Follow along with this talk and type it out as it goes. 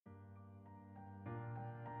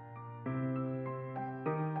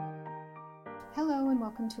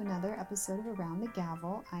welcome to another episode of Around the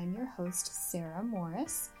Gavel. I'm your host, Sarah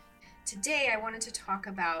Morris. Today I wanted to talk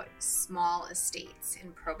about small estates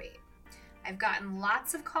in probate. I've gotten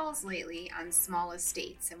lots of calls lately on small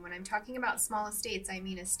estates, and when I'm talking about small estates, I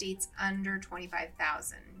mean estates under $25,000,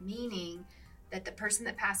 meaning that the person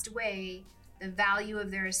that passed away, the value of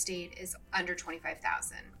their estate is under $25,000.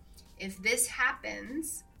 If this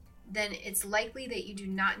happens, then it's likely that you do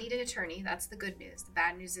not need an attorney. That's the good news. The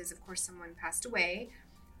bad news is, of course, someone passed away.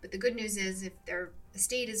 But the good news is if their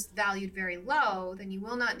estate is valued very low, then you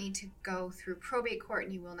will not need to go through probate court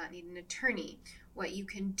and you will not need an attorney. What you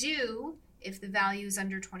can do if the value is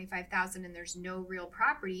under $25,000 and there's no real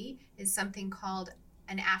property is something called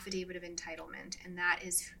an affidavit of entitlement. And that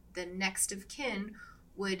is the next of kin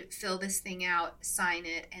would fill this thing out, sign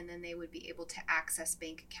it, and then they would be able to access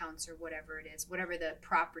bank accounts or whatever it is, whatever the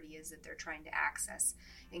property is that they're trying to access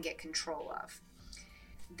and get control of.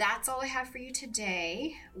 That's all I have for you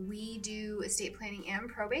today. We do estate planning and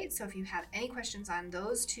probate, so if you have any questions on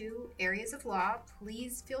those two areas of law,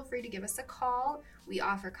 please feel free to give us a call. We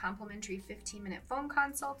offer complimentary 15-minute phone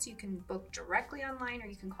consults. You can book directly online or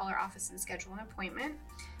you can call our office and schedule an appointment.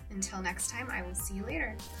 Until next time, I will see you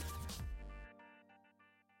later.